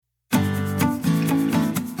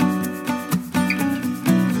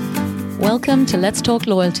Welcome to Let's Talk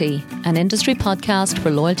Loyalty, an industry podcast for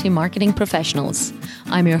loyalty marketing professionals.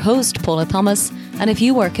 I'm your host, Paula Thomas, and if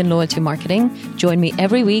you work in loyalty marketing, join me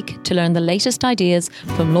every week to learn the latest ideas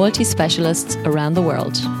from loyalty specialists around the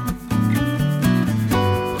world.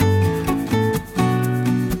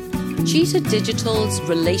 Cheetah Digital's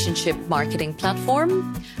relationship marketing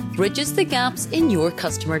platform bridges the gaps in your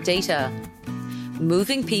customer data,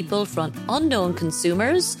 moving people from unknown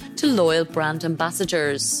consumers to loyal brand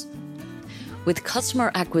ambassadors. With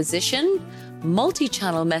customer acquisition,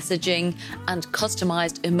 multi-channel messaging, and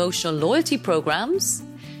customized emotional loyalty programs,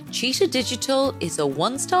 Cheetah Digital is a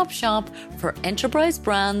one-stop shop for enterprise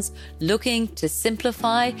brands looking to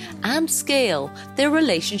simplify and scale their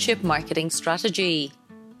relationship marketing strategy.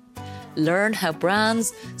 Learn how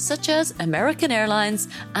brands such as American Airlines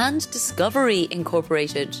and Discovery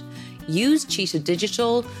Incorporated use Cheetah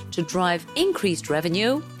Digital to drive increased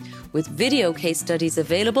revenue, with video case studies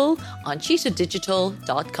available on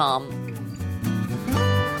cheetahdigital.com.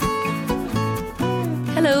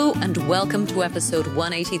 Hello and welcome to episode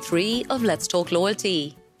 183 of Let's Talk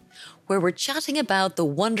Loyalty, where we're chatting about the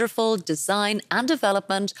wonderful design and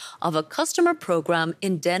development of a customer program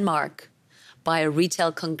in Denmark by a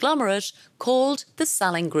retail conglomerate called the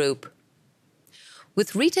Salling Group.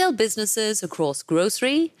 With retail businesses across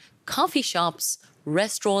grocery, coffee shops,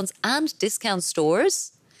 restaurants and discount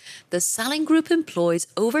stores, the Salling Group employs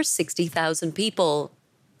over 60,000 people.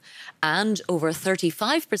 And over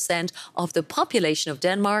 35% of the population of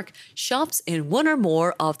Denmark shops in one or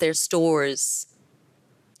more of their stores.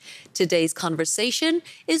 Today's conversation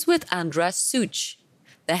is with Andras Such,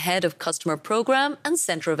 the head of Customer Program and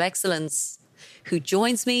Centre of Excellence, who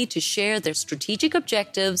joins me to share their strategic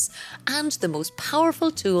objectives and the most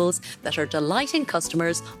powerful tools that are delighting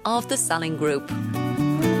customers of the Salling Group.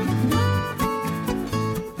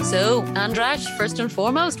 So, Andras, first and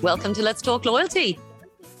foremost, welcome to Let's Talk Loyalty.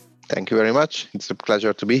 Thank you very much. It's a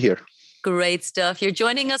pleasure to be here. Great stuff. You're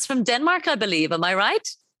joining us from Denmark, I believe. Am I right?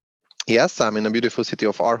 Yes, I'm in the beautiful city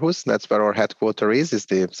of Aarhus. That's where our headquarters is. It's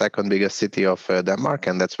the second biggest city of Denmark,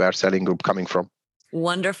 and that's where Salling Group coming from.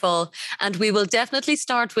 Wonderful. And we will definitely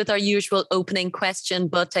start with our usual opening question.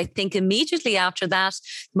 But I think immediately after that,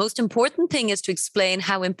 the most important thing is to explain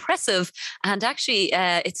how impressive and actually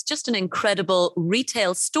it's just an incredible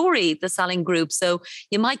retail story, the Salling Group. So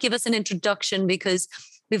you might give us an introduction because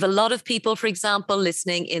we have a lot of people, for example,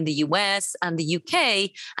 listening in the US and the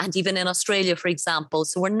UK and even in Australia, for example.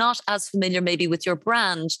 So we're not as familiar maybe with your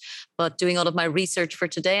brand, but doing all of my research for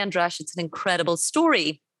today, Andras, it's an incredible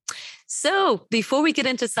story. So before we get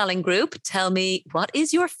into Salling Group, tell me, what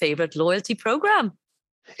is your favorite loyalty program?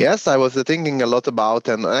 Yes, I was thinking a lot about,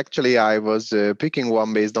 and actually I was picking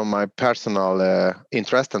one based on my personal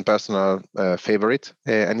interest and personal favorite,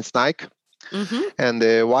 and it's Nike. Mm-hmm. And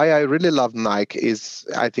why I really love Nike is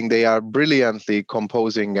I think they are brilliantly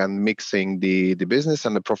composing and mixing the business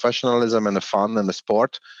and the professionalism and the fun and the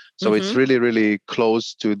sport. So It's really, really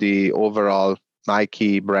close to the overall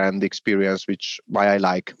Nike brand experience, why I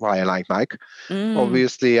like Nike.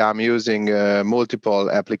 Obviously, I'm using multiple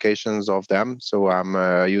applications of them. So I'm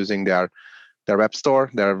using their web store,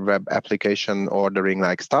 their web application, ordering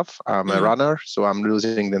like stuff. I'm a runner, so I'm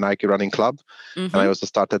using the Nike Running Club. And I also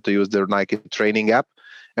started to use their Nike Training app.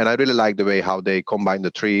 And I really like the way how they combine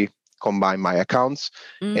my accounts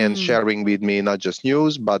and sharing with me not just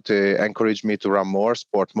news, but encourage me to run more,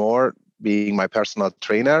 sport more, being my personal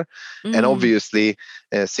trainer. And obviously,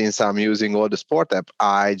 since I'm using all the sport app,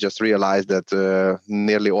 I just realized that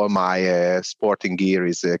nearly all my sporting gear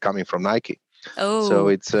is coming from Nike. Oh. So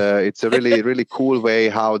it's a really, really cool way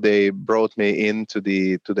how they brought me into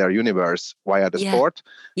their universe via the sport.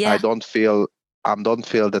 Yeah. I don't feel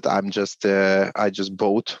that I'm just I just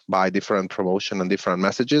bought by different promotion and different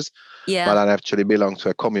messages, but I actually belong to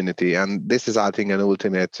a community. And this is, I think, an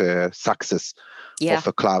ultimate success of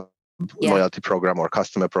a club loyalty program or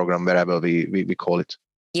customer program, wherever we call it.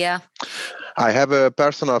 Yeah. I have a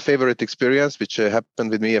personal favorite experience, which happened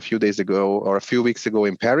with me a few weeks ago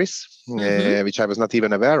in Paris, which I was not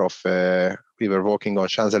even aware of. We were walking on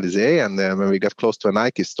Champs-Élysées, and when we got close to a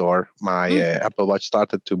Nike store, my Apple Watch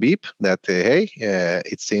started to beep that, hey,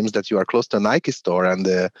 it seems that you are close to a Nike store, and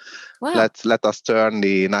let us turn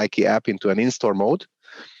the Nike app into an in-store mode.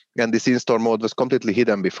 And this in-store mode was completely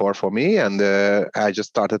hidden before for me. And I just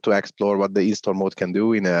started to explore what the in-store mode can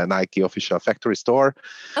do in a Nike official factory store,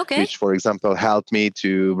 which, for example, helped me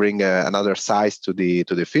to bring another size to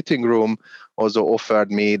the fitting room. Also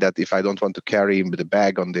offered me that if I don't want to carry the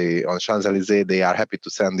bag on Champs-Élysées, they are happy to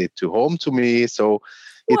send it to home to me. So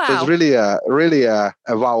it was really a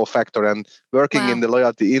wow factor. And working in the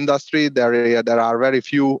loyalty industry, there are very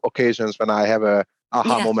few occasions when I have a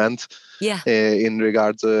aha moment in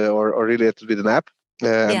regards or related with an app.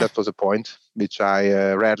 And that was a point which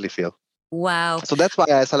I rarely feel. Wow. So that's why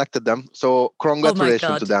I selected them. So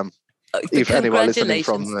congratulations to them. If anyone listening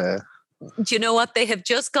from... Do you know what? They have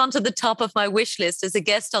just gone to the top of my wish list as a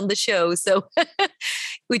guest on the show. So,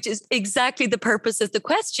 which is exactly the purpose of the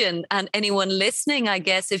question. And anyone listening, I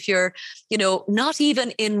guess, if you're, not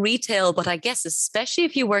even in retail, but I guess especially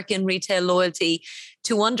if you work in retail loyalty,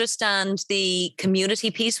 to understand the community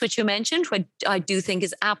piece, which you mentioned, which I do think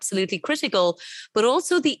is absolutely critical, but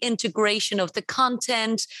also the integration of the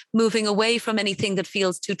content, moving away from anything that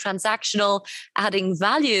feels too transactional, adding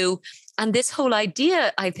value. And this whole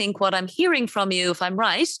idea, I think what I'm hearing from you, if I'm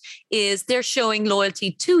right, is they're showing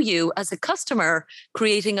loyalty to you as a customer,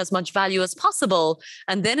 creating as much value as possible.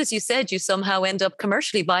 And then, as you said, you somehow end up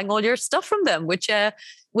commercially buying all your stuff from them, which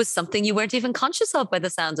was something you weren't even conscious of by the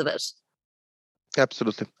sounds of it.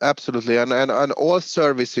 Absolutely, and all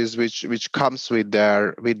services which comes with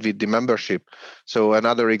the membership. So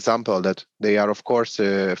another example that they are of course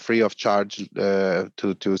free of charge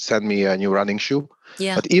to send me a new running shoe.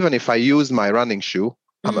 Yeah. But even if I use my running shoe,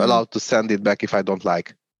 I'm allowed to send it back if I don't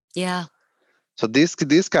like. Yeah. So this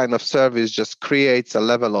kind of service just creates a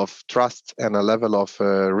level of trust and a level of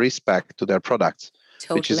respect to their products.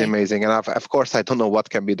 Totally. Which is amazing. And of course, I don't know what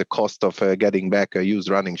can be the cost of getting back a used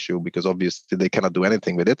running shoe, because obviously they cannot do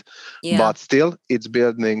anything with it. Yeah. But still, it's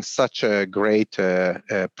building such a great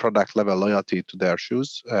product level loyalty to their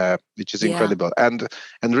shoes, which is incredible. And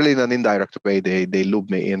really in an indirect way, they loop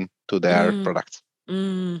me in to their products.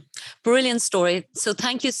 Brilliant story. So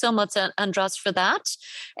thank you so much, Andras, for that.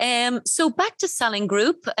 So back to Salling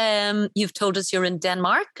Group. You've told us you're in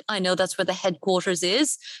Denmark. I know that's where the headquarters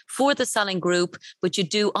is for the Salling Group, but you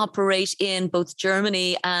do operate in both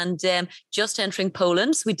Germany and just entering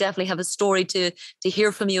Poland. So we definitely have a story to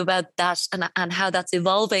hear from you about that and how that's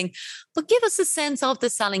evolving. But give us a sense of the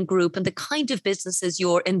Salling Group and the kind of businesses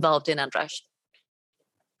you're involved in, Andras.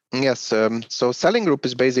 Yes, so Salling Group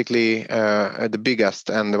is basically the biggest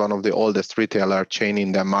and one of the oldest retailer chain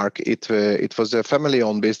in Denmark. It was a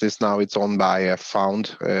family-owned business. Now it's owned by a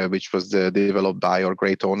fund, which was developed by our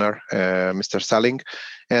great owner, Mr. Salling.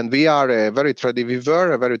 And we were a very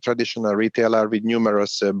traditional retailer with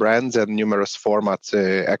numerous brands and numerous formats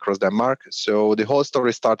across Denmark. So the whole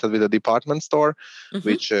story started with a department store,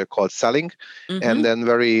 which called Salling. And then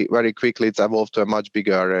very, very quickly it's evolved to a much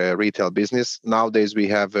bigger retail business. Nowadays we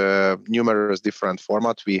have numerous different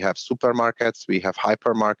formats. We have supermarkets, we have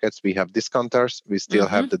hypermarkets, we have discounters, we still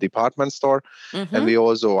have the department store. And we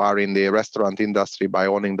also are in the restaurant industry by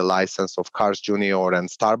owning the license of Carl's Jr. and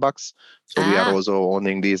Starbucks. So we are also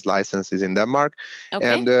owning these licenses in Denmark. Okay.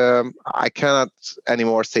 And I cannot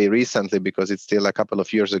anymore say recently, because it's still a couple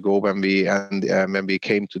of years ago when we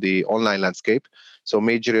came to the online landscape. So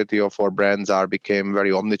majority of our brands became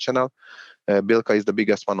very omnichannel. Bilka is the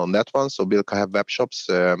biggest one on that one. So Bilka have web shops,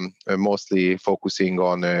 mostly focusing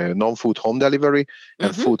on non-food home delivery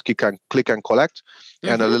and food click and collect.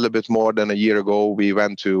 And a little bit more than a year ago, we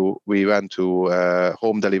went to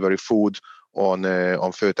home delivery food on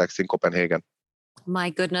Føtex in Copenhagen.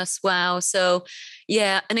 My goodness. Wow. So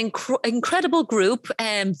yeah, an incredible group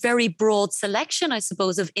and very broad selection, I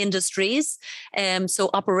suppose, of industries. So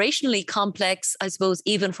operationally complex, I suppose,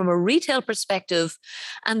 even from a retail perspective.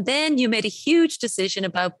 And then you made a huge decision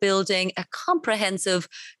about building a comprehensive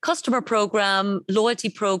customer program, loyalty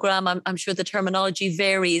program. I'm sure the terminology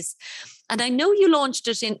varies. And I know you launched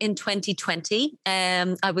it in 2020.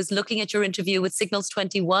 I was looking at your interview with Signals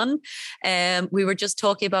 21. We were just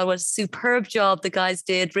talking about what a superb job the guys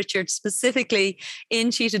did, Richard specifically,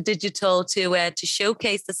 in Cheetah Digital to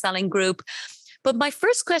showcase the Salling Group. But my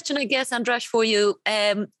first question, I guess, Andras, for you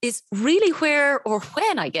is really where or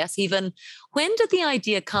when, I guess, even when did the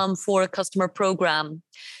idea come for a customer program?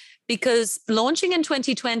 Because launching in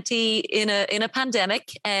 2020 in a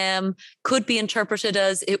pandemic could be interpreted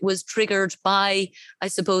as it was triggered by, I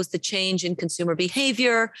suppose, the change in consumer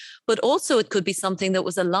behavior, but also it could be something that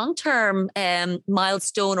was a long-term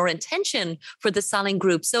milestone or intention for the Salling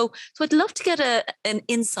Group. So I'd love to get an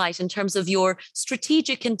insight in terms of your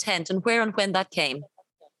strategic intent and where and when that came.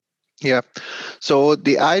 Yeah, so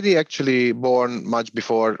the idea actually born much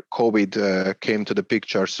before COVID came to the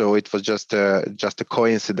picture. So it was just a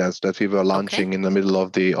coincidence that we were launching in the middle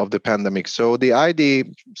of the pandemic. So the idea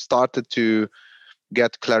started to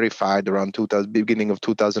get clarified around beginning of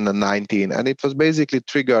 2019, and it was basically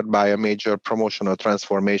triggered by a major promotional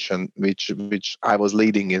transformation which I was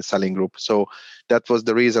leading in Selling Group. So that was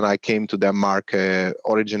the reason I came to Denmark.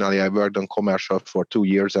 Originally, I worked on commercial for 2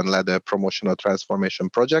 years and led a promotional transformation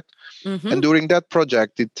project. Mm-hmm. And during that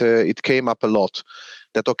project, it came up a lot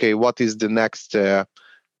that, okay, what is the next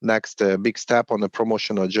big step on the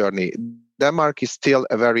promotional journey? Denmark is still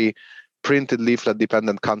a very printed leaflet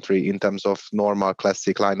dependent country in terms of normal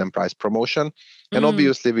classic line and price promotion. And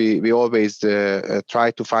obviously we always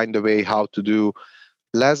try to find a way how to do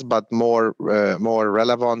less but more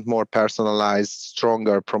relevant, more personalized,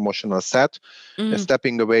 stronger promotional set,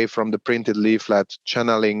 stepping away from the printed leaflet,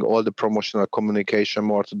 channeling all the promotional communication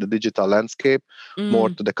more to the digital landscape, more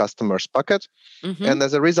to the customer's pocket. And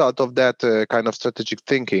as a result of that kind of strategic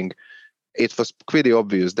thinking, it was pretty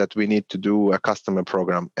obvious that we need to do a customer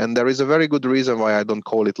program. And there is a very good reason why I don't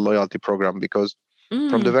call it loyalty program, because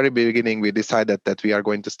from the very beginning, we decided that we are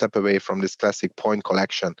going to step away from this classic point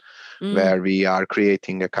collection, where we are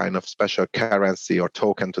creating a kind of special currency or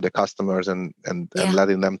token to the customers and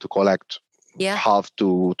letting them to collect half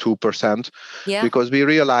to 2%, because we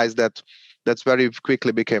realized that that's very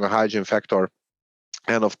quickly became a hygiene factor.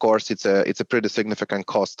 And of course, it's a pretty significant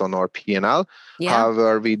cost on our P&L.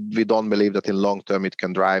 However, we don't believe that in long term it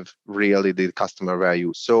can drive really the customer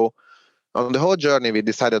value. So on the whole journey, we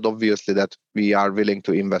decided obviously that we are willing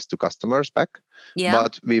to invest to customers back,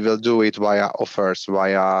 but we will do it via offers,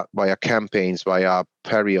 via campaigns, via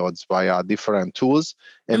periods, via different tools,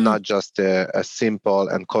 and not just a simple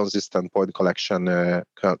and consistent point collection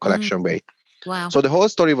way. Wow. So the whole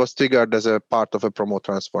story was triggered as a part of a promo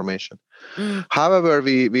transformation. However,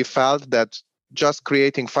 we felt that just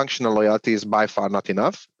creating functional loyalty is by far not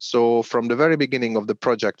enough. So from the very beginning of the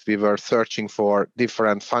project, we were searching for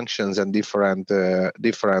different functions and different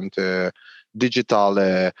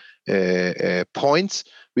digital points,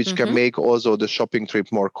 which can make also the shopping trip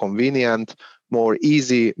more convenient, more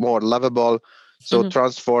easy, more lovable. So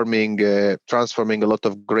transforming a lot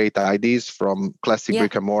of great ideas from classic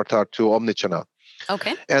brick and mortar to omnichannel.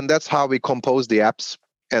 Okay. And that's how we composed the apps.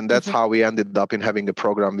 And that's how we ended up in having a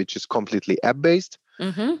program which is completely app-based,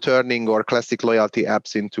 turning our classic loyalty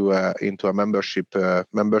apps into a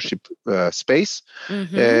membership space,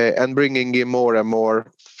 and bringing in more and more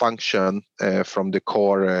function from the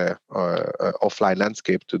core offline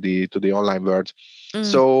landscape to the online world.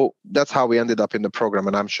 So that's how we ended up in the program,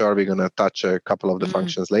 and I'm sure we're going to touch a couple of the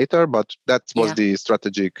functions later, but that was the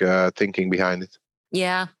strategic thinking behind it.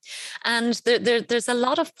 Yeah. And there's a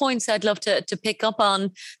lot of points I'd love to pick up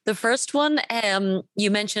on. The first one, you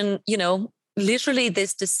mentioned, literally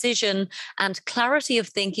this decision and clarity of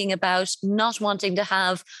thinking about not wanting to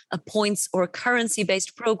have a points or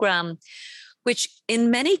currency-based program, which in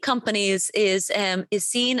many companies is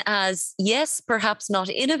seen as, yes, perhaps not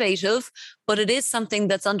innovative, but it is something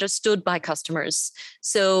that's understood by customers.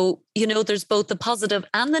 So, there's both the positive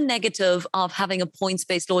and the negative of having a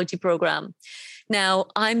points-based loyalty program. Now,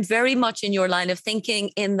 I'm very much in your line of thinking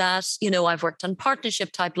in that, I've worked on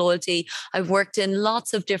partnership type loyalty. I've worked in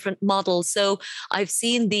lots of different models. So I've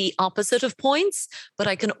seen the opposite of points, but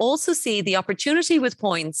I can also see the opportunity with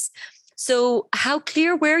points. So how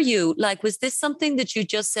clear were you? Like, was this something that you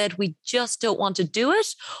just said, we just don't want to do it?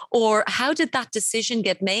 Or how did that decision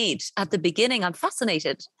get made at the beginning? I'm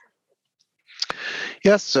fascinated.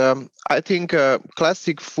 Yes, I think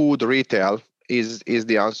classic food retail is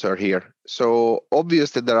the answer here. So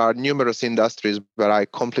obviously there are numerous industries where I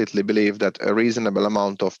completely believe that a reasonable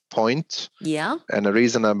amount of points and a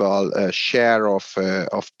reasonable share of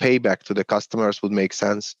payback to the customers would make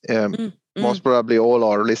sense. Most probably all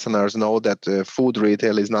our listeners know that food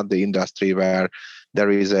retail is not the industry where there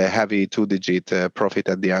is a heavy two-digit profit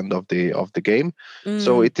at the end of the game.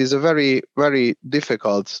 So it is a very, very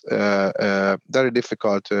difficult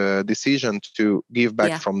decision to give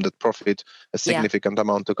back from the profit a significant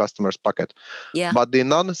amount to customers' pocket. But the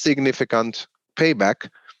non-significant payback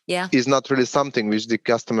is not really something which the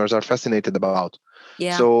customers are fascinated about.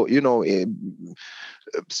 So,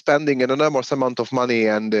 spending an enormous amount of money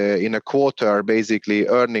and in a quarter basically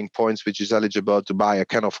earning points which is eligible to buy a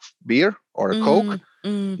can of beer or a Coke,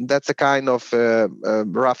 that's a kind of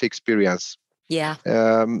rough experience.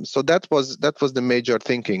 So that was the major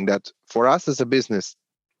thinking, that for us as a business,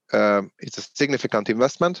 it's a significant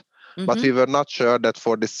investment, but we were not sure that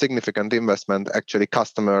for this significant investment actually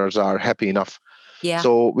customers are happy enough.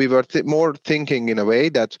 So we were more thinking in a way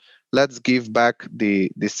that let's give back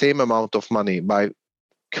the same amount of money by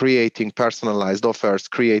creating personalized offers,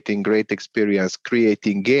 creating great experience,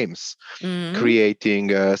 creating games,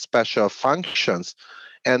 creating special functions,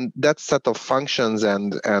 and that set of functions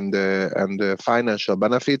and financial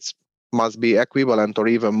benefits must be equivalent or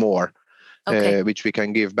even more, which we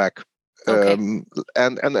can give back. And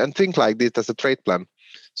think like this as a trade plan.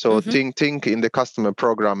 So think in the customer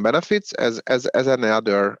program benefits as any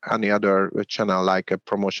other channel, like a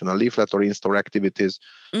promotional leaflet or in-store activities,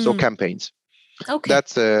 so campaigns.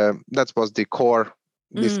 That was the core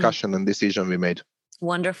discussion and decision we made.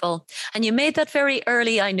 Wonderful. And you made that very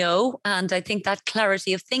early, I know. And I think that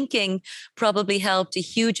clarity of thinking probably helped a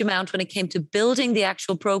huge amount when it came to building the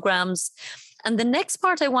actual programs. And the next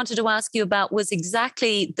part I wanted to ask you about was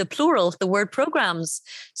exactly the plural, the word programs.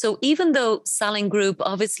 So even though Salling Group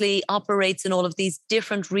obviously operates in all of these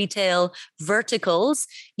different retail verticals,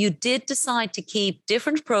 you did decide to keep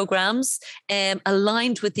different programs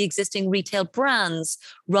aligned with the existing retail brands,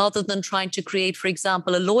 rather than trying to create, for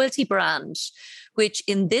example, a loyalty brand, which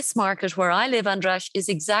in this market where I live, Andras, is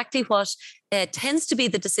exactly what tends to be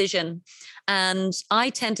the decision. And I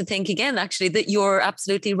tend to think, again, actually, that you're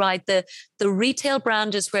absolutely right. The retail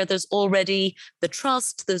brand is where there's already the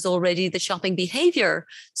trust, there's already the shopping behavior.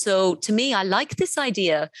 So to me, I like this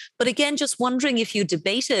idea. But again, just wondering if you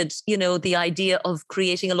debated, the idea of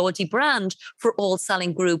creating a loyalty brand for all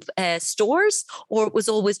Salling Group stores, or it was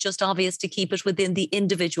always just obvious to keep it within the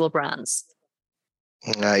individual brands?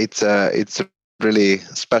 It's really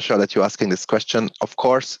special that you're asking this question. Of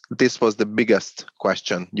course, this was the biggest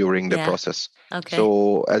question during the process.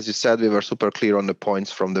 So as you said, we were super clear on the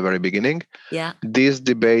points from the very beginning. This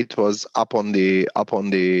debate was up on the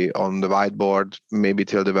whiteboard, maybe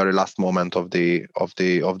till the very last moment of the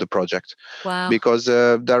project. Because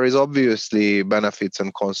there is obviously benefits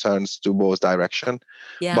and concerns to both directions.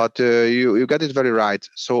 But you get it very right.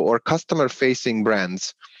 So our customer facing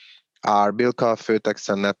brands are Bilka, Főtex,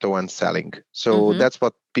 and Netto, and Salling. So that's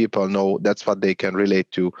what people know. That's what they can relate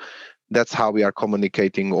to. That's how we are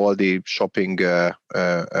communicating all the shopping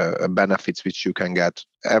benefits which you can get.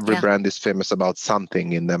 Every brand is famous about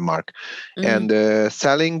something in Denmark. And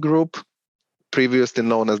Salling Group, previously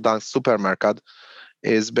known as Dansk Supermarked,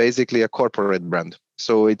 is basically a corporate brand.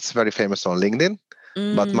 So it's very famous on LinkedIn,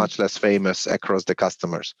 but much less famous across the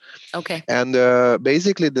customers. And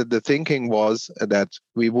basically the thinking was that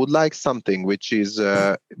we would like something which is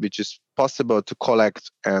possible to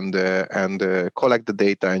collect and collect the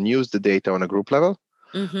data and use the data on a group level.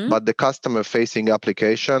 But the customer facing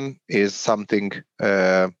application is something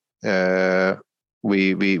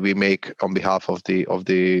we make on behalf of the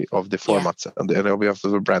formats and on behalf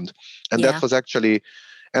of the brand. And that was actually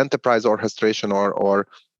enterprise orchestration or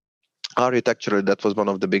architecturally, that was one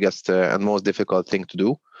of the biggest and most difficult thing to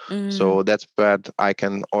do. So that's where I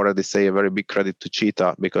can already say a very big credit to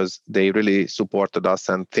Cheetah, because they really supported us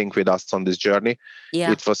and think with us on this journey.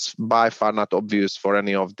 It was by far not obvious for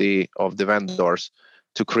any of the vendors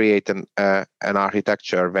to create an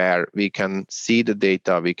architecture where we can see the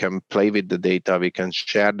data, we can play with the data, we can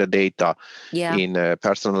share the data in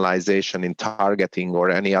personalization, in targeting, or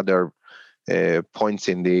any other points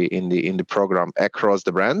in the program across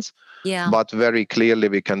the brands. But very clearly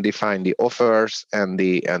we can define the offers and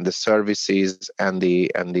the services and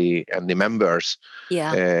the members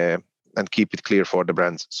and keep it clear for the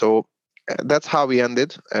brands. So that's how we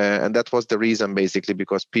ended, and that was the reason, basically,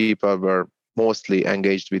 because people were mostly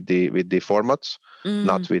engaged with the formats,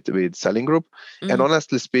 not with Salling Group. And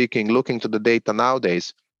honestly speaking, looking to the data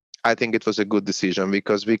nowadays, I think it was a good decision,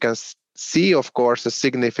 because we can see, of course, a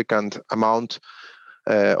significant amount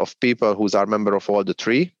of people who are member of all the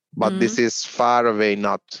three, but this is far away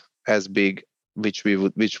not as big, which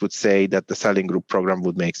would say that the Salling Group program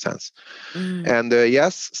would make sense. And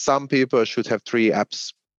yes, some people should have 3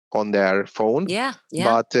 apps on their phone.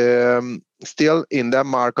 But still, in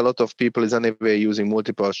Denmark, a lot of people is anyway using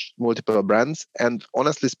multiple brands. And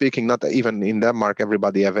honestly speaking, not even in Denmark,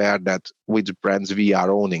 everybody aware that which brands we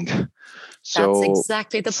are owning. So that's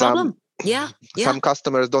exactly the problem. Some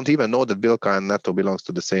customers don't even know that Bilka and Netto belongs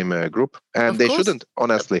to the same group, and they shouldn't,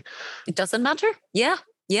 honestly. It doesn't matter.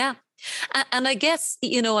 And I guess,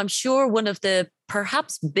 I'm sure one of the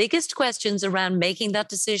perhaps biggest questions around making that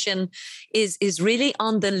decision is really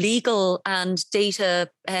on the legal and data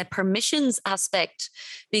permissions aspect,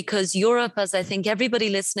 because Europe, as I think everybody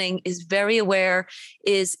listening is very aware,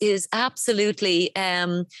 is absolutely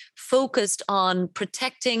focused on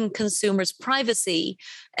protecting consumers' privacy.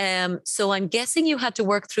 So I'm guessing you had to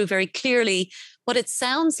work through very clearly what it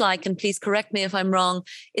sounds like, and please correct me if I'm wrong,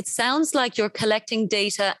 it sounds like you're collecting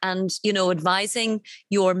data and, advising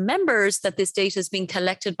your members that this data is being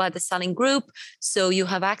collected by the selling group. So you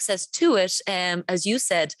have access to it, as you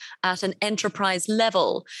said, at an enterprise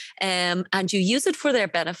level, and you use it for their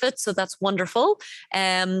benefit. So that's wonderful.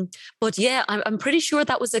 But yeah, I'm pretty sure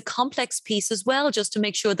that was a complex piece as well, just to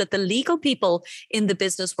make sure that the legal people in the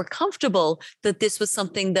business were comfortable that this was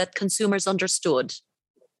something that consumers understood.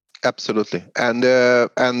 Absolutely, and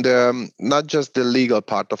not just the legal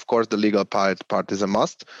part. Of course, the legal part is a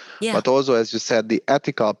must, but also, as you said, the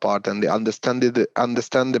ethical part and the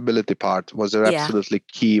understandability part was absolutely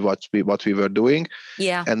key. What we were doing,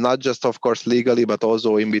 and not just, of course, legally, but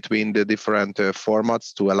also in between the different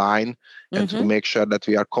formats to align and to make sure that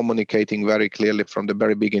we are communicating very clearly from the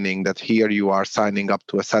very beginning that here you are signing up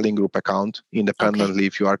to a selling group account independently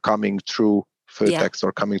if you are coming through Føtex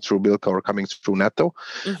or coming through Bilka or coming through Netto.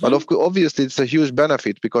 But obviously, it's a huge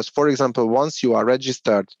benefit because, for example, once you are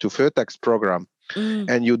registered to Føtex program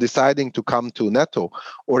and you deciding to come to Netto,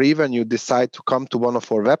 or even you decide to come to one of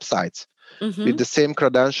our websites, with the same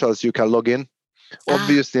credentials, you can log in.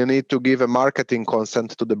 Obviously, you need to give a marketing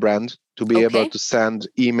consent to the brand to be able to send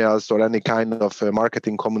emails or any kind of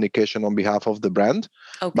marketing communication on behalf of the brand.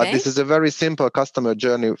 But this is a very simple customer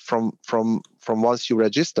journey from once you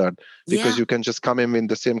registered, because you can just come in with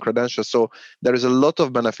the same credentials. So there is a lot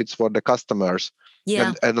of benefits for the customers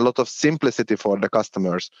and a lot of simplicity for the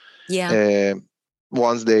customers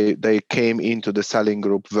once they came into the selling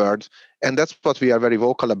group world. And that's what we are very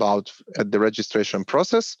vocal about at the registration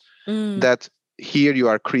process, that here you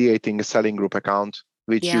are creating a selling group account,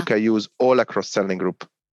 which you can use all across selling group.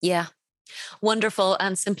 Yeah. Wonderful.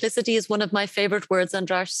 And simplicity is one of my favorite words,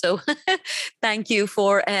 Andras. So thank you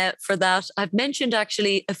for that. I've mentioned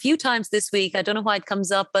actually a few times this week, I don't know why it comes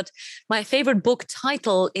up, but my favorite book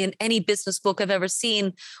title in any business book I've ever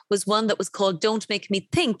seen was one that was called Don't Make Me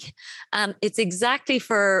Think. And it's exactly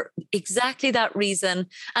for exactly that reason.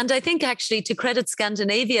 And I think actually, to credit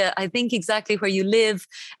Scandinavia, I think exactly where you live,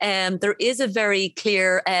 there is a very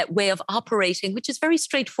clear way of operating, which is very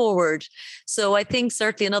straightforward. So I think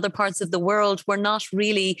certainly in other parts of the world, we're not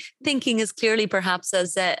really thinking as clearly perhaps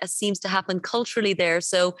as seems to happen culturally there.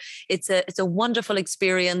 So it's a wonderful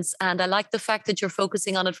experience. And I like the fact that you're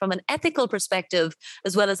focusing on it from an ethical perspective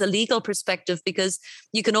as well as a legal perspective, because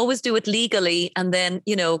you can always do it legally and then,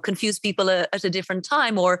 confuse people at a different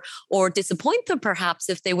time or disappoint them perhaps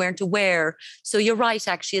if they weren't aware. So you're right,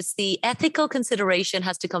 actually, it's the ethical consideration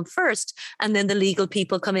has to come first and then the legal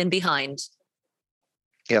people come in behind.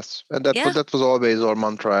 Yes, and that was always our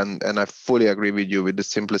mantra, and I fully agree with you with the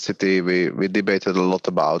simplicity. We debated a lot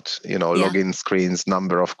about login screens,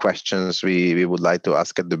 number of questions we would like to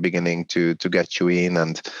ask at the beginning to get you in,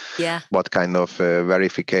 and what kind of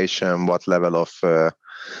verification, what level of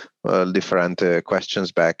different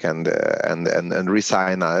questions back and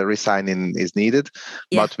resign-in is needed.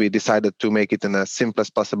 But we decided to make it in a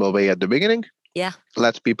simplest possible way at the beginning.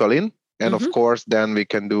 Let people in, and of course then we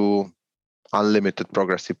can do unlimited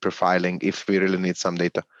progressive profiling if we really need some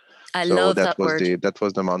data. I love that word. That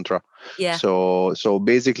was the mantra. So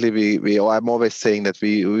basically I'm always saying that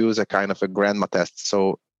we use a kind of a grandma test.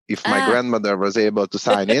 So if my grandmother was able to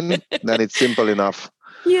sign in, then it's simple enough.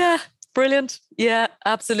 Brilliant. Yeah,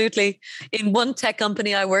 absolutely. In one tech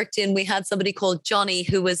company I worked in, we had somebody called Johnny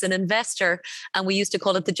who was an investor, and we used to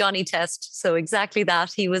call it the Johnny test. So exactly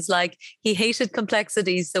that. He was like, he hated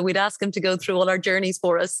complexities. So we'd ask him to go through all our journeys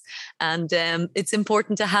for us. And it's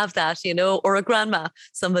important to have that, or a grandma,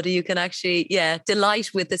 somebody you can actually, delight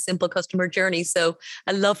with the simple customer journey. So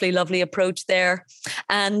a lovely, lovely approach there.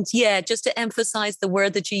 And just to emphasize the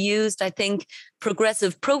word that you used, I think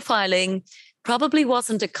progressive profiling probably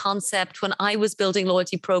wasn't a concept when I was building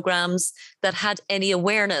loyalty programs that had any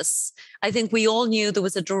awareness. I think we all knew there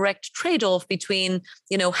was a direct trade-off between,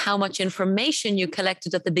 how much information you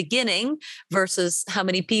collected at the beginning versus how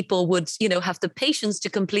many people would, have the patience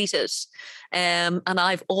to complete it. And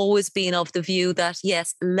I've always been of the view that,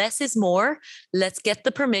 yes, less is more. Let's get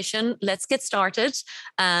the permission. Let's get started.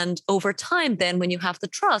 And over time, then when you have the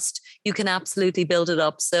trust, you can absolutely build it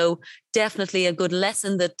up. So definitely a good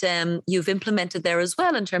lesson that you've implemented there as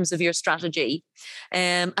well in terms of your strategy.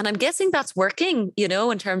 And I'm guessing that's working,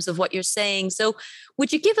 in terms of what you're saying. So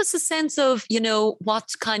would you give us a sense of, what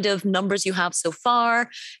kind of numbers you have so far,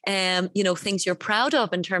 things you're proud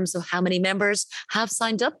of in terms of how many members have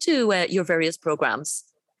signed up to your various programs?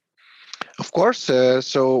 Of course.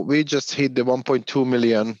 So we just hit the 1.2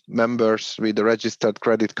 million members with a registered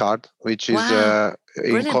credit card, which is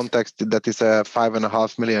in context, that is a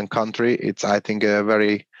 5.5 million country. It's, I think, a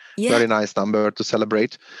very Yeah. Very nice number to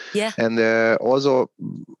celebrate. Yeah. And also,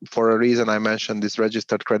 for a reason, I mentioned this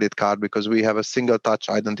registered credit card because we have a single touch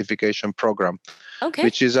identification program, Okay.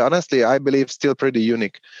 which is honestly, I believe, still pretty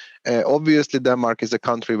unique. Obviously, Denmark is a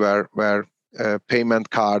country where payment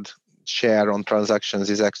card share on transactions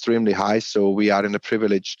is extremely high. So we are in a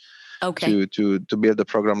privilege to build a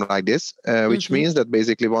program like this, which means that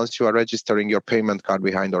basically once you are registering your payment card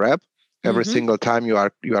behind our app, every single time you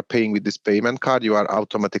are paying with this payment card, you are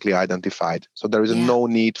automatically identified. So there is no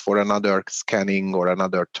need for another scanning or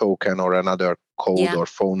another token or another code or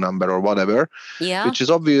phone number or whatever, which is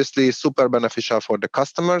obviously super beneficial for the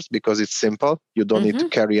customers because it's simple. You don't need to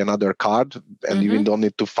carry another card, and you even don't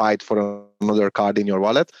need to fight for another card in your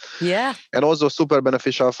wallet. Yeah. And also super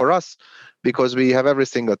beneficial for us because we have every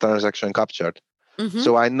single transaction captured.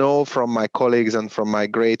 So I know from my colleagues and from my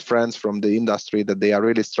great friends from the industry that they are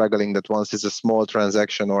really struggling that once it's a small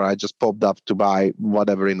transaction or I just popped up to buy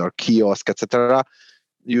whatever in our kiosk, etc.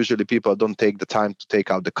 Usually people don't take the time to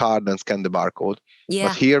take out the card and scan the barcode. Yeah.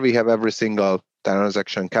 But here we have every single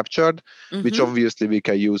transaction captured, which obviously we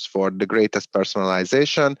can use for the greatest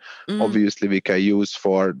personalization. Obviously we can use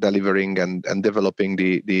for delivering and developing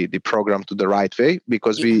the program to the right way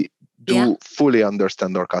because we do fully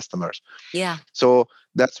understand our customers. Yeah. So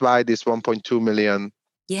that's why this 1.2 million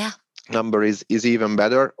number is even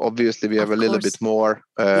better. Obviously, we have a little bit more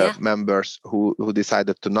members who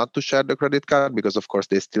decided to not to share the credit card because, of course,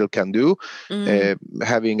 they still can do,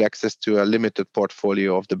 having access to a limited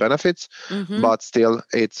portfolio of the benefits. But still,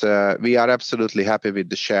 it's we are absolutely happy with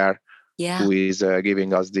the share. Who is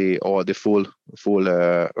giving us the full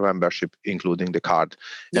membership, including the card,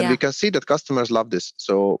 and we can see that customers love this.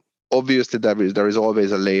 So obviously, there is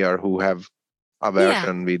always a layer who have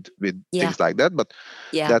aversion with things like that, but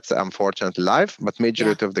that's unfortunately life. But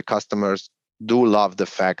majority of the customers do love the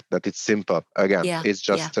fact that it's simple. Again, it's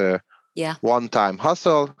just a one-time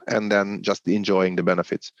hustle and then just enjoying the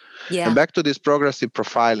benefits. And back to this progressive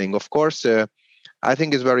profiling, of course, I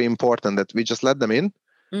think it's very important that we just let them in.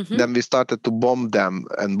 Then we started to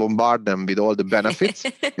bombard them with all the benefits.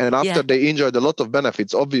 And after they enjoyed a lot of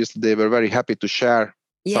benefits, obviously they were very happy to share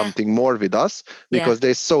something more with us because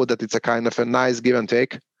they saw that it's a kind of a nice give and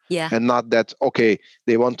take. And not that, okay,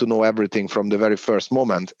 they want to know everything from the very first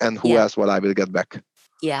moment and who else will I will get back.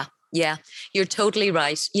 Yeah, you're totally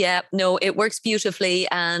right. Yeah, no, it works beautifully.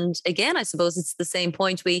 And again, I suppose it's the same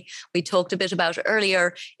point we talked a bit about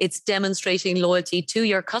earlier. It's demonstrating loyalty to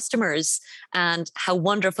your customers and how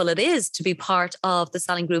wonderful it is to be part of the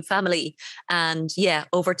Salling Group family. And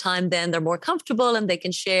over time, then they're more comfortable and they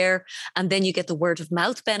can share. And then you get the word of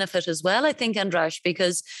mouth benefit as well, I think, Andras,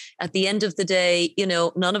 because at the end of the day,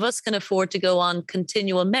 none of us can afford to go on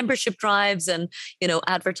continual membership drives and,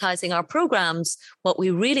 advertising our programs. What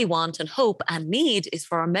we really want and hope and need is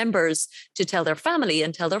for our members to tell their family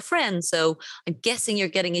and tell their friends. So I'm guessing you're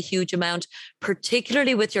getting a huge amount,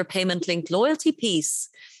 particularly with your payment linked loyalty piece.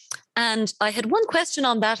 And I had one question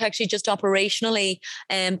on that actually just operationally,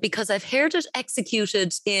 because I've heard it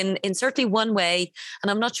executed in certainly one way,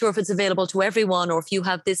 and I'm not sure if it's available to everyone or if you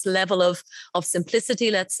have this level of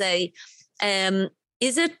simplicity, let's say.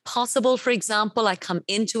 Is it possible, for example, I come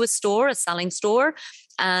into a store, a Salling store,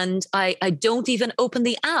 and I don't even open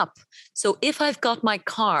the app. So if I've got my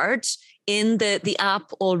card in the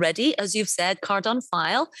app already, as you've said, card on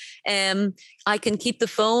file, I can keep the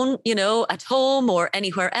phone, at home or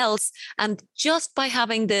anywhere else. And just by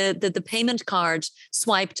having the payment card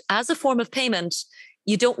swiped as a form of payment,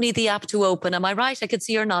 you don't need the app to open. Am I right? I could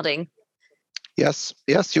see you're nodding. Yes,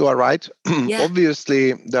 you are right.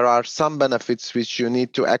 Obviously, there are some benefits which you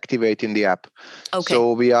need to activate in the app. Okay.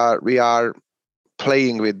 So we are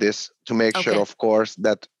playing with this to make sure, of course,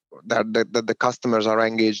 that the customers are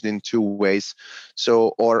engaged in two ways.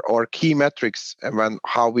 So our key metrics when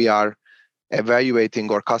how we are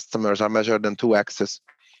evaluating our customers are measured in two axes.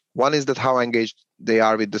 One is that how engaged they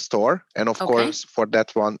are with the store. And of course, for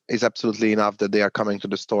that one, is absolutely enough that they are coming to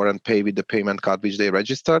the store and pay with the payment card which they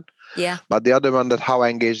registered. Yeah. But the other one, that how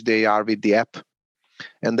engaged they are with the app.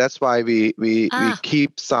 And that's why we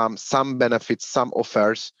keep some benefits, some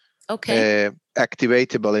offers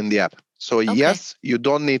activatable in the app. So yes, you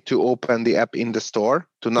don't need to open the app in the store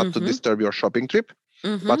to not to disturb your shopping trip.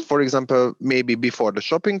 But for example, maybe before the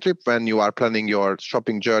shopping trip, when you are planning your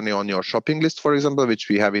shopping journey on your shopping list, for example, which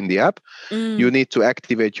we have in the app, you need to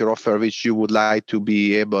activate your offer, which you would like to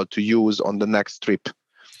be able to use on the next trip.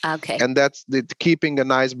 Okay. And that's keeping a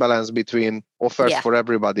nice balance between offers for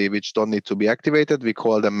everybody, which don't need to be activated. We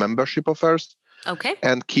call them membership offers. Okay.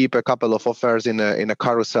 And keep a couple of offers in a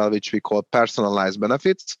carousel, which we call personalized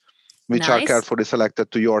benefits, which are carefully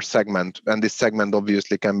selected to your segment. And this segment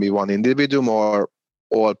obviously can be one individual or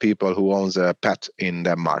all people who owns a pet in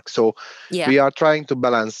Denmark. So we are trying to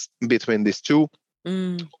balance between these two.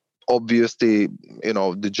 Obviously,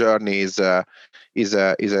 the journey is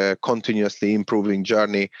a continuously improving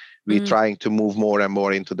journey. We're trying to move more and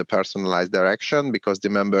more into the personalized direction because the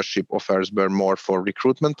membership offers were more for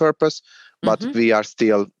recruitment purpose, but we are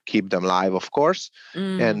still keep them live, of course,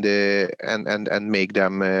 and make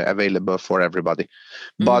them available for everybody.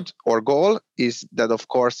 But our goal is that, of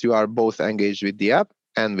course, you are both engaged with the app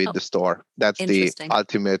and with the store. That's the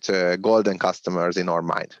ultimate golden customers in our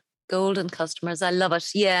mind. Golden customers. I love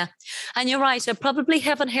it. Yeah. And you're right. I probably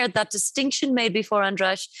haven't heard that distinction made before,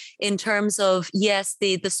 Andras, in terms of, yes,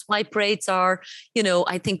 the swipe rates are,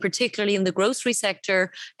 I think particularly in the grocery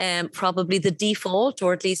sector, probably the default,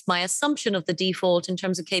 or at least my assumption of the default in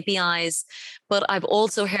terms of KPIs. But I've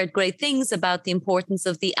also heard great things about the importance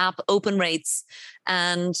of the app open rates.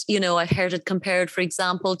 And, I've heard it compared, for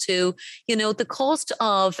example, to, the cost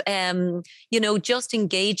of, just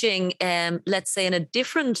engaging, let's say, in a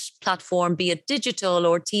different platform, be it digital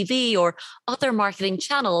or TV or other marketing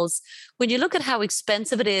channels. When you look at how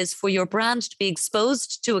expensive it is for your brand to be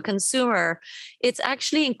exposed to a consumer, it's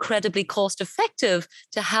actually incredibly cost effective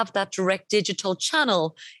to have that direct digital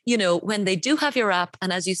channel, when they do have your app.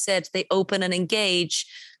 And as you said, they open and engage.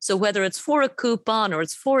 So whether it's for a coupon or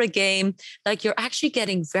it's for a game, like you're actually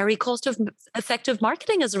getting very cost-effective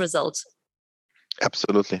marketing as a result.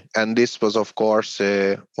 Absolutely. And this was, of course,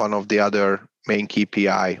 one of the other main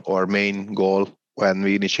KPI or main goal when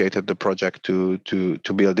we initiated the project to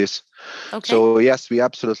build this. Okay. So yes, we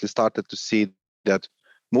absolutely started to see that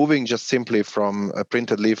moving just simply from a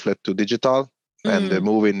printed leaflet to digital and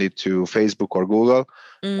moving it to Facebook or Google,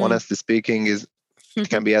 honestly speaking, it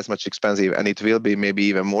can be as much expensive, and it will be maybe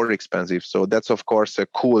even more expensive. So that's, of course, a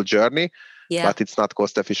cool journey, but it's not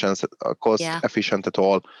cost efficient at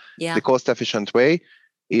all. Yeah. The cost efficient way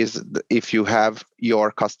is if you have your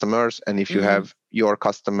customers and if you have your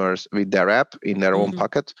customers with their app in their own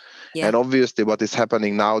pocket. Yeah. And obviously what is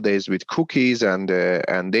happening nowadays with cookies and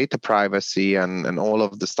data privacy and all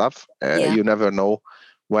of the stuff, you never know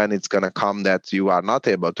when it's going to come that you are not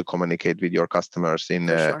able to communicate with your customers in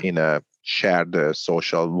a shared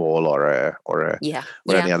social wall or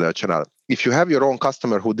any other channel. If you have your own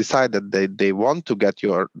customer who decide that they want to get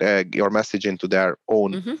your message into their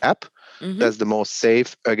own app, that's the most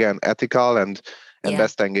safe, again, ethical and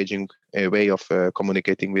best engaging way of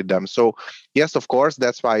communicating with them. So yes, of course,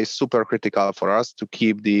 that's why it's super critical for us to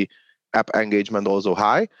keep the app engagement also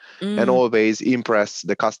high and always impress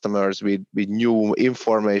the customers with new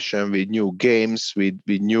information, with new games, with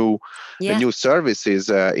new services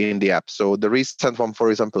in the app. So the recent one,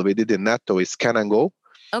 for example, we did in Netto is Scan and Go.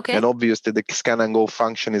 Okay. And obviously the Scan and Go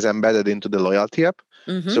function is embedded into the loyalty app.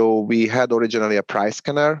 So we had originally a price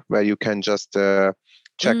scanner where you can just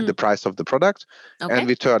check the price of the product, and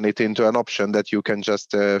we turn it into an option that you can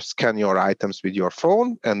just scan your items with your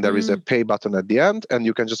phone, and there is a pay button at the end, and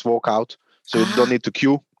you can just walk out, so you don't need to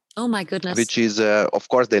queue. Oh my goodness! Which is, of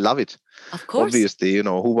course, they love it. Of course, obviously,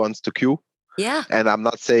 who wants to queue? Yeah. And I'm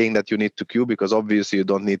not saying that you need to queue, because obviously you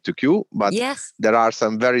don't need to queue, but there are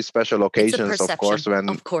some very special occasions, of course,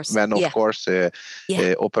 when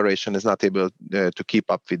operation is not able to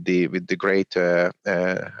keep up with the great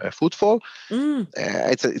footfall.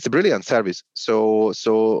 It's a brilliant service. So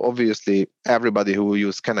obviously everybody who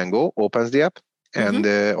use Scan and Go opens the app, and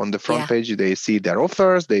on the front page they see their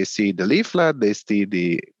offers, they see the leaflet, they see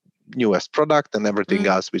the newest product and everything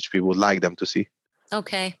else which we would like them to see.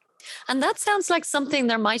 Okay. And that sounds like something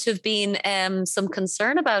there might have been some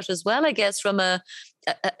concern about as well, I guess, from a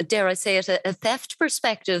dare I say it, a theft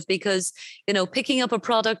perspective, because, picking up a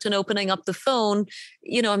product and opening up the phone,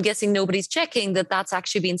 I'm guessing nobody's checking that that's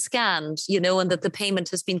actually been scanned, and that the payment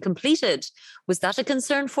has been completed. Was that a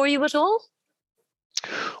concern for you at all?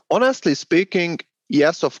 Honestly speaking,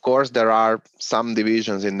 yes, of course, there are some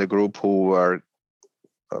divisions in the group who are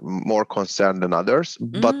more concerned than others.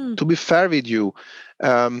 But to be fair with you,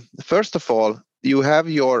 first of all, you have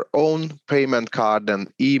your own payment card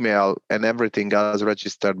and email and everything else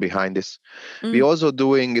registered behind this. We're also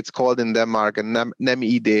doing, it's called in Denmark, a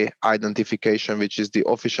NemID identification, which is the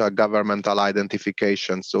official governmental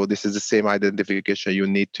identification. So this is the same identification you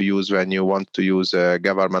need to use when you want to use a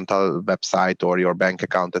governmental website or your bank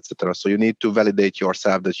account, etc. So you need to validate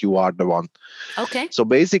yourself that you are the one. Okay. So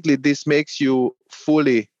basically, this makes you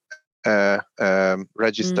fully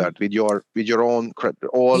registered with your own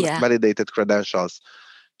validated credentials.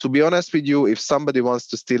 To be honest with you, if somebody wants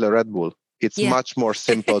to steal a Red Bull, It's much more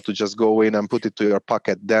simple to just go in and put it to your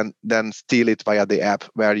pocket than steal it via the app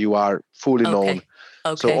where you are fully known.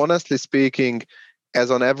 So honestly speaking, as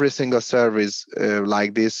on every single service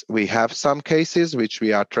like this, we have some cases which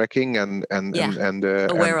we are tracking and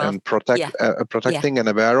protecting and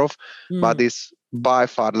aware of, but it's by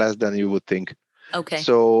far less than you would think.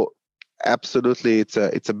 So absolutely, it's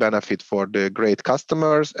a benefit for the great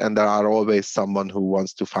customers, and there are always someone who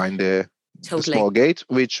wants to find the small gate,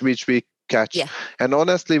 which we catch. And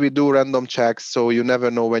honestly, we do random checks, so you never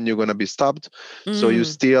know when you're going to be stopped. So you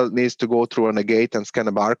still needs to go through on a gate and scan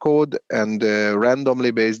a barcode, and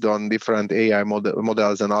randomly based on different AI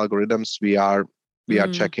models and algorithms, we are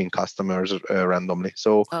checking customers randomly.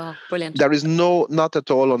 So brilliant. There is not at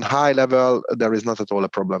all on high level, there is not at all a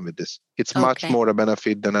problem with this. It's much more a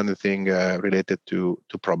benefit than anything related to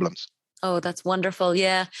problems. Oh, that's wonderful.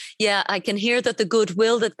 Yeah. I can hear that the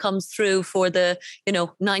goodwill that comes through for the,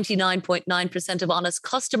 99.9% of honest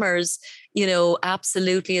customers,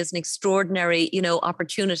 absolutely is an extraordinary,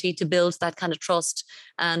 opportunity to build that kind of trust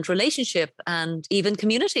and relationship and even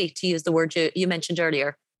community, to use the word you mentioned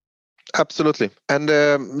earlier. Absolutely.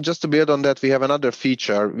 And just to build on that, we have another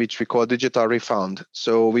feature which we call digital refund.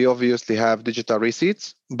 So we obviously have digital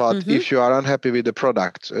receipts, but if you are unhappy with the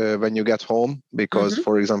product when you get home, because,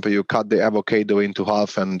 for example, you cut the avocado into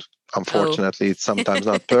half and unfortunately it's sometimes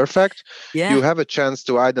not perfect, you have a chance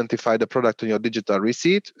to identify the product on your digital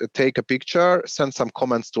receipt, take a picture, send some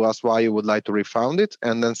comments to us why you would like to refund it,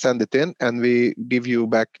 and then send it in, and we give you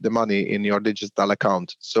back the money in your digital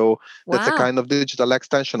account. So that's a kind of digital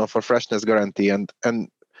extension of a freshness guarantee. And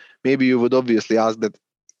maybe you would obviously ask that,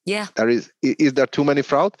 is there too many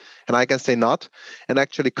fraud? And I can say not. And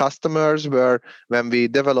actually customers were, when we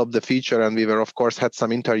developed the feature, and we were of course had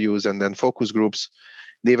some interviews and then focus groups,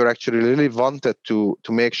 they were actually really wanted to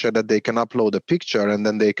make sure that they can upload a picture and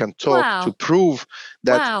then they can talk to prove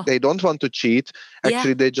that they don't want to cheat.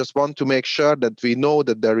 Actually, they just want to make sure that we know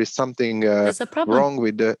that there is something wrong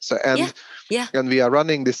with the. And we are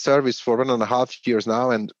running this service for 1.5 years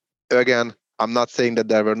now. And again, I'm not saying that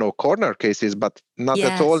there were no corner cases, but not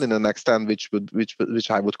at all in an extent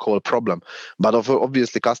which I would call a problem. But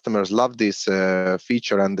obviously, customers love this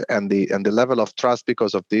feature, and the level of trust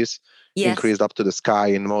because of this increased up to the sky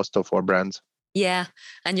in most of our brands. Yeah,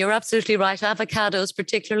 and you're absolutely right. Avocados,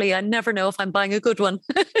 particularly, I never know if I'm buying a good one.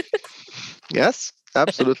 Yes.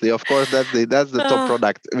 Absolutely, of course, that's the top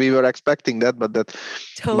product. We were expecting that, but that's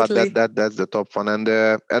the top one.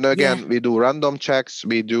 And again, we do random checks,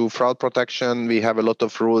 we do fraud protection, we have a lot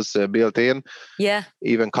of rules built in.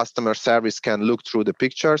 Even customer service can look through the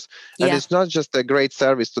pictures, and it's not just a great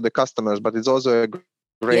service to the customers, but it's also a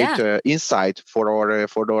great insight for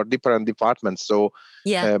our different departments. So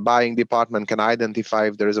buying department can identify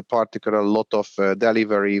if there is a particular lot of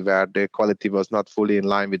delivery where the quality was not fully in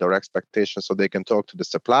line with our expectations, so they can talk to the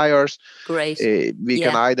suppliers. Great. We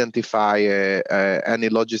can identify any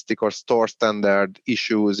logistic or store standard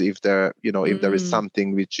issues if there is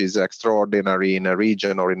something which is extraordinary in a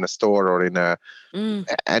region or in a store or in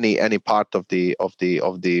any part of the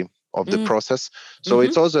process. So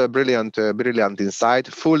it's also a brilliant insight,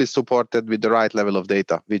 fully supported with the right level of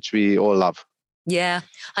data, which we all love. Yeah,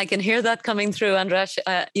 I can hear that coming through, Andras.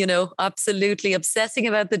 Absolutely obsessing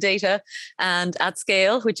about the data and at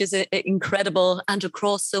scale, which is incredible, and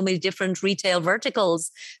across so many different retail verticals.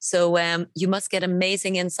 So you must get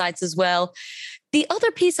amazing insights as well. The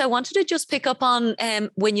other piece I wanted to just pick up on,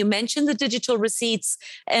 when you mentioned the digital receipts,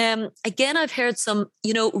 again, I've heard some,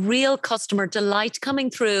 real customer delight coming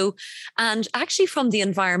through, and actually from the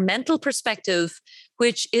environmental perspective,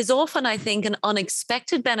 which is often, I think, an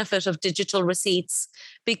unexpected benefit of digital receipts,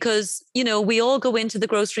 because, we all go into the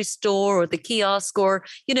grocery store or the kiosk or,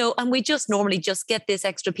 and we just normally just get this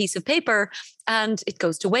extra piece of paper and it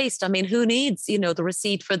goes to waste. I mean, who needs, the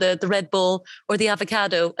receipt for the Red Bull or the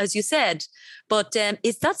avocado, as you said? But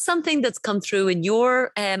is that something that's come through in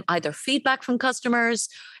your either feedback from customers?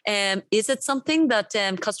 Is it something that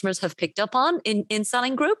customers have picked up on in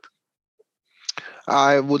Salling Group?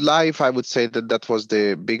 I would lie if I would say that was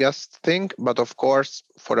the biggest thing, but of course,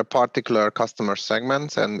 for a particular customer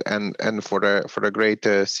segment and for a great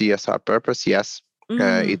CSR purpose, yes,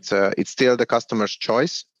 it's still the customer's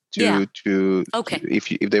choice to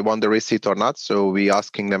if they want the receipt or not. So we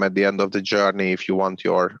asking them at the end of the journey if you want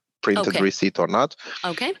your printed receipt or not.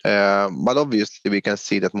 But obviously we can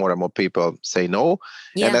see that more and more people say no.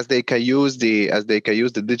 And as they can use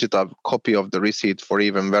the digital copy of the receipt for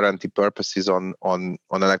even warranty purposes on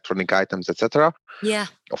electronic items, etc.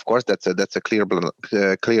 Of course, that's a clear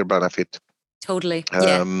benefit. Totally.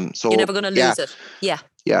 So you're never going to lose it.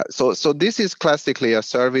 Yeah. So this is classically a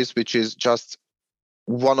service which is just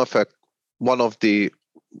one of a one of the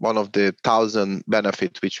one of the thousand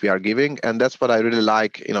benefits which we are giving, and that's what I really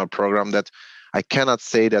like in our program. That I cannot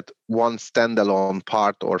say that one standalone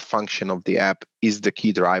part or function of the app is the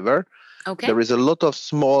key driver. Okay. There is a lot of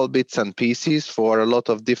small bits and pieces for a lot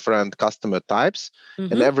of different customer types,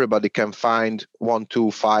 and everybody can find 1,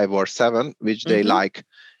 2, 5, or 7 which they like.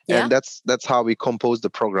 Yeah. And that's how we compose the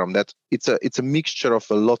program. That it's a mixture of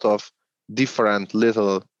a lot of different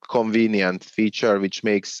little convenient feature which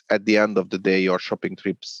makes at the end of the day your shopping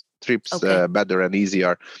trips better and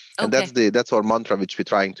easier. And that's our mantra which we're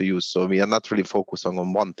trying to use. So we are not really focusing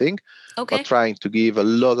on one thing, but trying to give a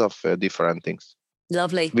lot of different things.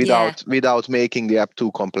 Lovely. Without making the app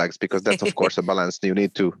too complex, because that's of course a balance you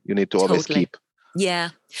need to always keep. Yeah.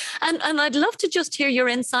 And I'd love to just hear your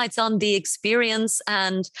insights on the experience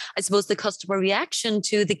and I suppose the customer reaction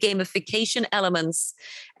to the gamification elements.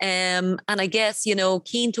 And I guess,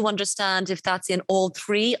 keen to understand if that's in all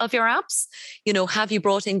 3 of your apps. Have you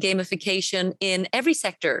brought in gamification in every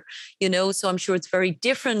sector? So I'm sure it's very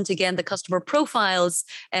different. Again, the customer profiles,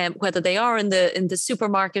 whether they are in the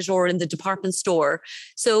supermarket or in the department store.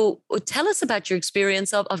 So tell us about your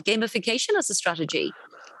experience of gamification as a strategy.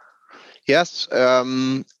 Yes,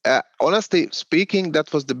 honestly speaking,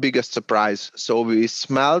 that was the biggest surprise. So we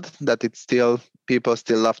smelled that people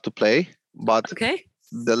still love to play, but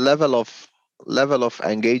the level of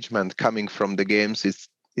engagement coming from the games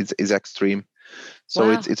is extreme.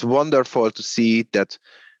 So it's wonderful to see that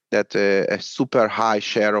a super high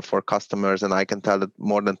share of our customers, and I can tell that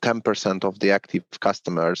more than 10% of the active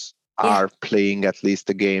customers are playing at least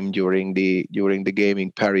a game during the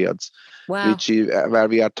gaming periods. Which is where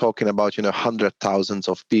we are talking about hundred thousands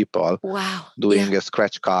of people doing a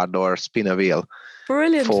scratch card or spin a wheel.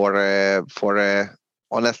 Brilliant. For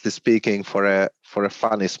honestly speaking, for a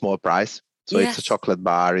funny small price. So it's a chocolate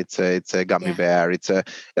bar, it's a gummy bear,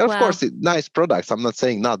 of course nice products. I'm not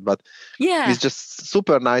saying not, but it's just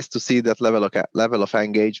super nice to see that level of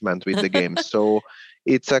engagement with the game. So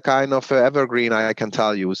it's a kind of evergreen, I can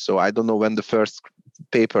tell you. So I don't know when the first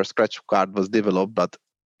paper scratch card was developed, but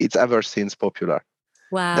it's ever since popular.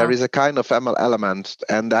 Wow. There is a kind of ML element,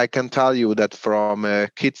 and I can tell you that from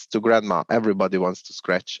kids to grandma, everybody wants to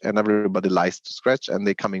scratch and everybody likes to scratch, and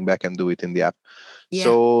they're coming back and do it in the app.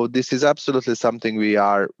 So this is absolutely something we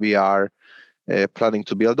are planning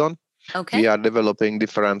to build on. We are developing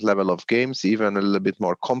different level of games, even a little bit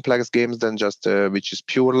more complex games than just which is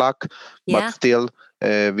pure luck, but still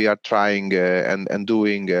we are trying and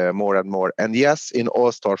doing more and more. And yes, in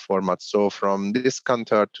all store formats. So from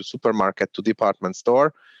discounter to supermarket to department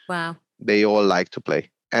store, they all like to play.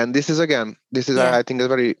 And this is I think a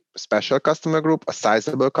very special customer group, a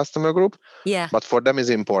sizable customer group. But for them is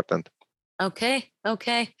important. Okay.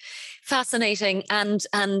 Fascinating. And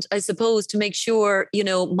I suppose to make sure,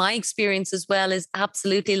 my experience as well is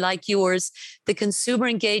absolutely like yours. The consumer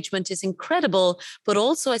engagement is incredible, but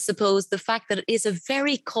also I suppose the fact that it is a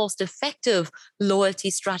very cost-effective loyalty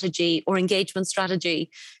strategy or engagement strategy.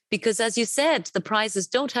 Because as you said, the prizes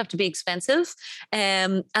don't have to be expensive.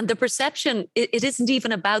 And the perception, it isn't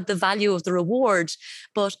even about the value of the reward,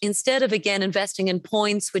 but instead of, again, investing in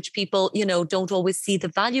points, which people, don't always see the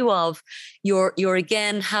value of, you're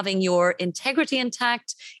again having your integrity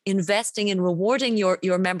intact, investing in rewarding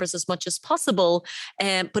your members as much as possible,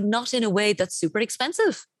 but not in a way that's super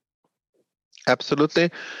expensive.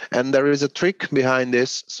 Absolutely. And there is a trick behind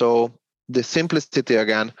this. So the simplicity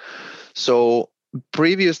again. So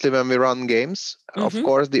previously when we run games, of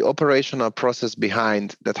course, the operational process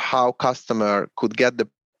behind that, how customer could get the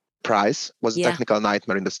price, was a technical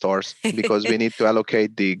nightmare in the stores, because we need to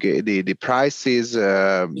allocate the prices.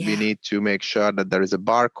 We need to make sure that there is a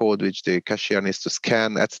barcode which the cashier needs to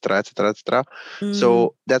scan, etc., etc., etc.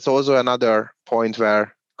 So that's also another point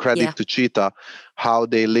where credit to Cheetah, how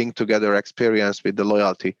they link together experience with the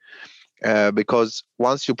loyalty. Because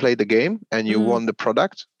once you play the game and you won the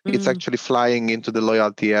product, it's actually flying into the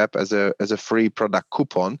loyalty app as a free product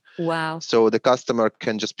coupon. Wow. So the customer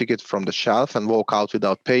can just pick it from the shelf and walk out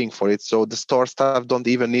without paying for it. So the store staff don't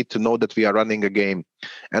even need to know that we are running a game.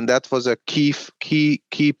 And that was a key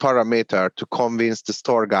parameter to convince the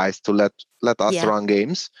store guys to let us run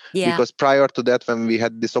games. Because prior to that, when we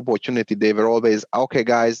had this opportunity, they were always, okay,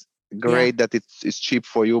 guys, great that it's cheap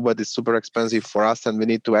for you, but it's super expensive for us, and we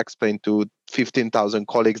need to explain to 15,000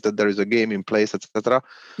 colleagues that there is a game in place, etc.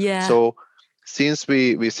 So since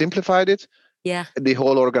we simplified it, Yeah. the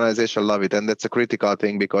whole organization love it, and that's a critical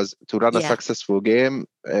thing, because to run a Yeah. successful game,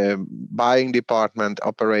 buying department,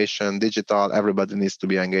 operation, digital, everybody needs to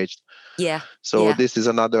be engaged. Yeah. So Yeah. this is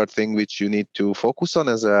another thing which you need to focus on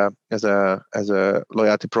as a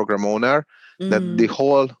loyalty program owner, that the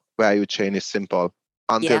whole value chain is simple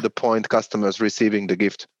until Yeah. the point customers receiving the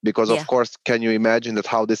gift. Because Yeah. of course, can you imagine that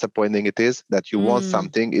how disappointing it is that you want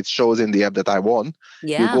something, it shows in the app that I won.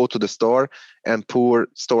 You Yeah. go to the store, and poor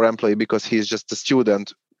store employee, because he's just a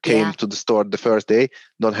student, came Yeah. to the store the first day,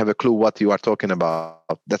 don't have a clue what you are talking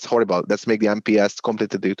about. That's horrible. Let's make the NPS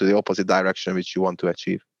completely to the opposite direction which you want to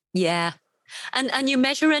achieve. Yeah. And you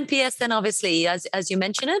measure NPS then, obviously, as you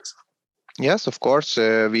mention it. Yes, of course.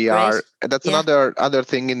 We Great. are. That's Yeah. another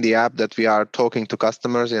thing in the app, that we are talking to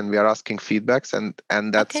customers and we are asking feedbacks,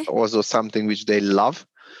 and that's Okay. also something which they love.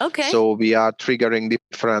 Okay. So we are triggering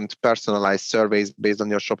different personalized surveys based on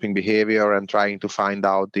your shopping behavior and trying to find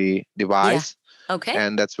out the whys. Okay.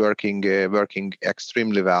 And that's working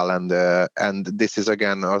extremely well. And this is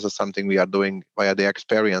again also something we are doing via the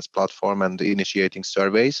experience platform and initiating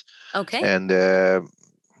surveys. Okay. And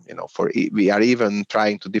we are even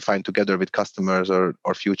trying to define together with customers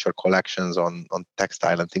or future collections on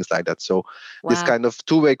textile and things like that. So this kind of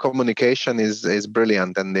two-way communication is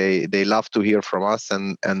brilliant, and they love to hear from us,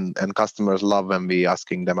 and customers love when we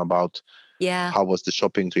asking them about how was the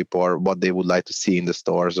shopping trip, or what they would like to see in the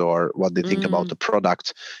stores, or what they think about the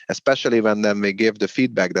product, especially when then we give the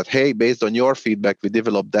feedback that, hey, based on your feedback, we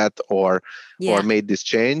developed that or made this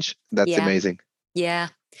change. That's amazing. Yeah.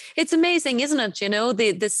 It's amazing, isn't it? You know,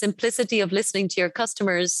 the simplicity of listening to your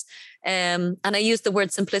customers. And I use the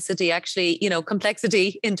word simplicity, actually,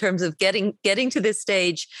 complexity in terms of getting to this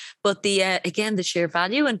stage. But again, the sheer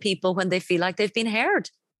value in people when they feel like they've been heard.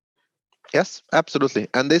 Yes, absolutely.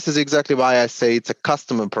 And this is exactly why I say it's a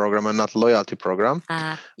customer program and not loyalty program.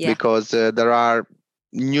 Because there are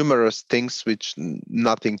numerous things which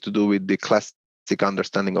nothing to do with the classic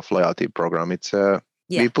understanding of loyalty program. It's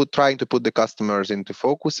trying to put the customers into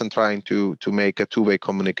focus and trying to make a two-way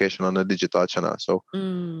communication on a digital channel. So,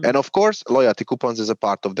 and of course, loyalty coupons is a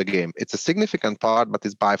part of the game. It's a significant part, but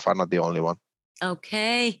it's by far not the only one.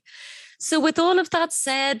 Okay. So with all of that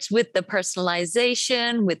said, with the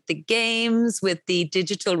personalization, with the games, with the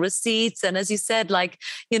digital receipts, and as you said,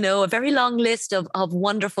 a very long list of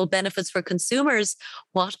wonderful benefits for consumers,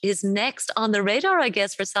 what is next on the radar, I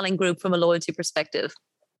guess, for Salling Group from a loyalty perspective?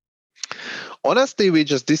 Honestly, we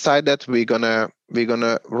just decided that we're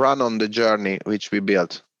gonna run on the journey which we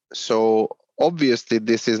built. So obviously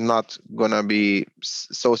this is not gonna be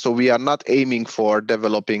so we are not aiming for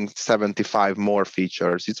developing 75 more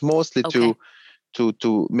features. It's mostly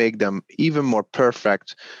to make them even more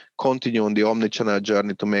perfect, continue on the omni-channel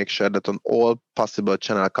journey to make sure that on all possible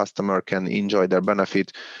channel customer can enjoy their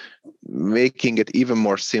benefit, making it even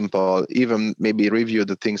more simple, even maybe review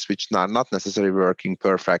the things which are not necessarily working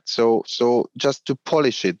perfect. So just to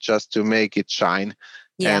polish it, just to make it shine.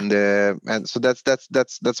 And so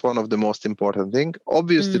that's one of the most important thing.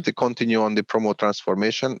 Obviously, to continue on the promo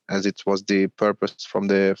transformation, as it was the purpose from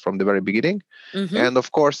the very beginning, and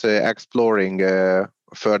of course exploring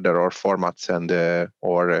further or formats and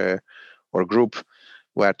or group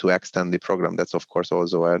where to extend the program. That's of course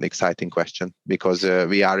also an exciting question, because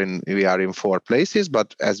we are in 4 places,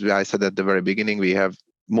 but as I said at the very beginning, we have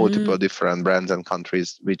multiple different brands and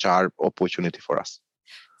countries which are opportunity for us.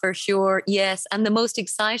 For sure, yes. And the most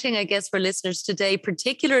exciting, I guess, for listeners today,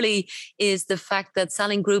 particularly, is the fact that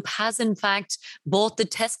Salling Group has, in fact, bought the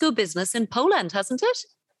Tesco business in Poland, hasn't it?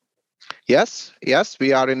 Yes,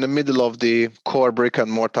 we are in the middle of the core brick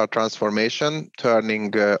and mortar transformation,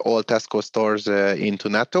 turning all Tesco stores into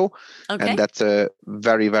Netto. And that's a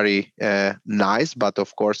very, very nice, but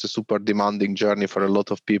of course, a super demanding journey for a lot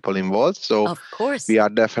of people involved. So of course, we are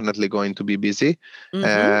definitely going to be busy.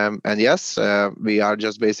 And yes, we are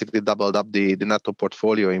just basically doubled up the Netto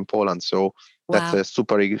portfolio in Poland. So that's a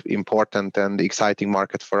super important and exciting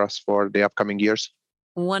market for us for the upcoming years.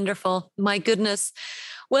 Wonderful. My goodness.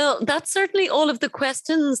 Well, that's certainly all of the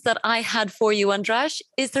questions that I had for you, Andras.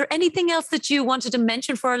 Is there anything else that you wanted to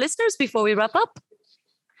mention for our listeners before we wrap up?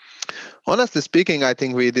 Honestly speaking, I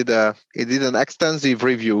think we did an extensive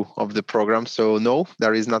review of the program. So no,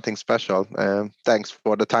 there is nothing special. Thanks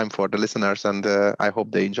for the time for the listeners, and I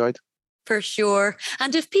hope they enjoyed. For sure.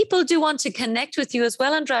 And if people do want to connect with you as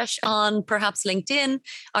well, Andras, on perhaps LinkedIn,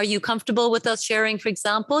 are you comfortable with us sharing, for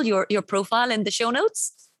example, your profile in the show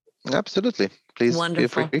notes? Absolutely. Please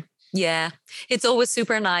Wonderful. feel free. Yeah, it's always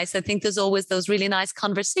super nice. I think there's always those really nice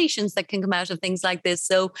conversations that can come out of things like this.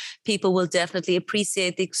 So people will definitely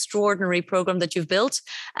appreciate the extraordinary program that you've built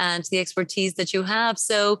and the expertise that you have.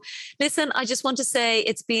 So listen, I just want to say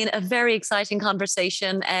it's been a very exciting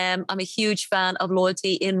conversation. I'm a huge fan of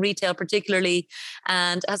loyalty in retail, particularly.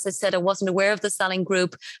 And as I said, I wasn't aware of the Salling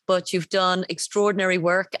Group, but you've done extraordinary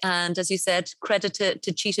work. And as you said, credit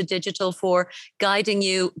to Cheetah Digital for guiding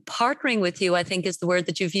you, partnering with you, I think is the word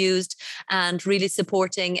that you've used, and really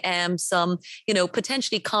supporting some,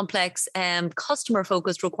 potentially complex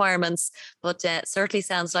customer-focused requirements, but certainly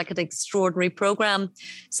sounds like an extraordinary program.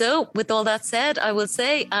 So with all that said, I will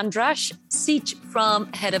say Andras Sic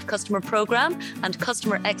from Head of Customer Program and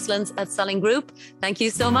Customer Excellence at Salling Group, thank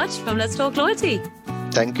you so much from Let's Talk Loyalty.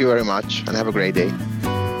 Thank you very much and have a great day.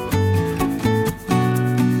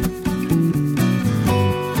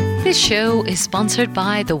 This show is sponsored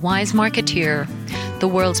by The Wise Marketeer, the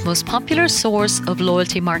world's most popular source of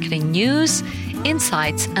loyalty marketing news,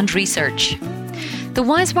 insights, and research. The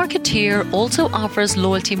Wise Marketeer also offers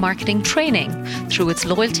loyalty marketing training through its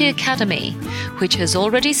Loyalty Academy, which has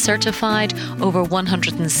already certified over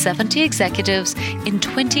 170 executives in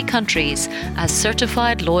 20 countries as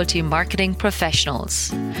certified loyalty marketing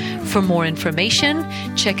professionals. For more information,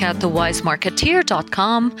 check out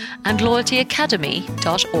thewisemarketeer.com and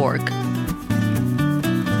loyaltyacademy.org.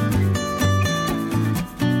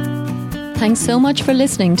 Thanks so much for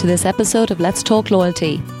listening to this episode of Let's Talk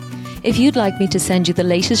Loyalty. If you'd like me to send you the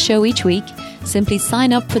latest show each week, simply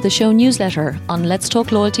sign up for the show newsletter on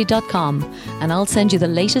letstalkloyalty.com and I'll send you the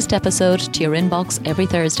latest episode to your inbox every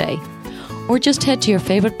Thursday. Or just head to your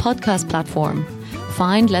favourite podcast platform.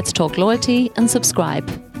 Find Let's Talk Loyalty and subscribe.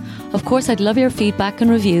 Of course, I'd love your feedback and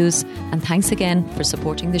reviews, and thanks again for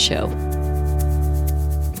supporting the show.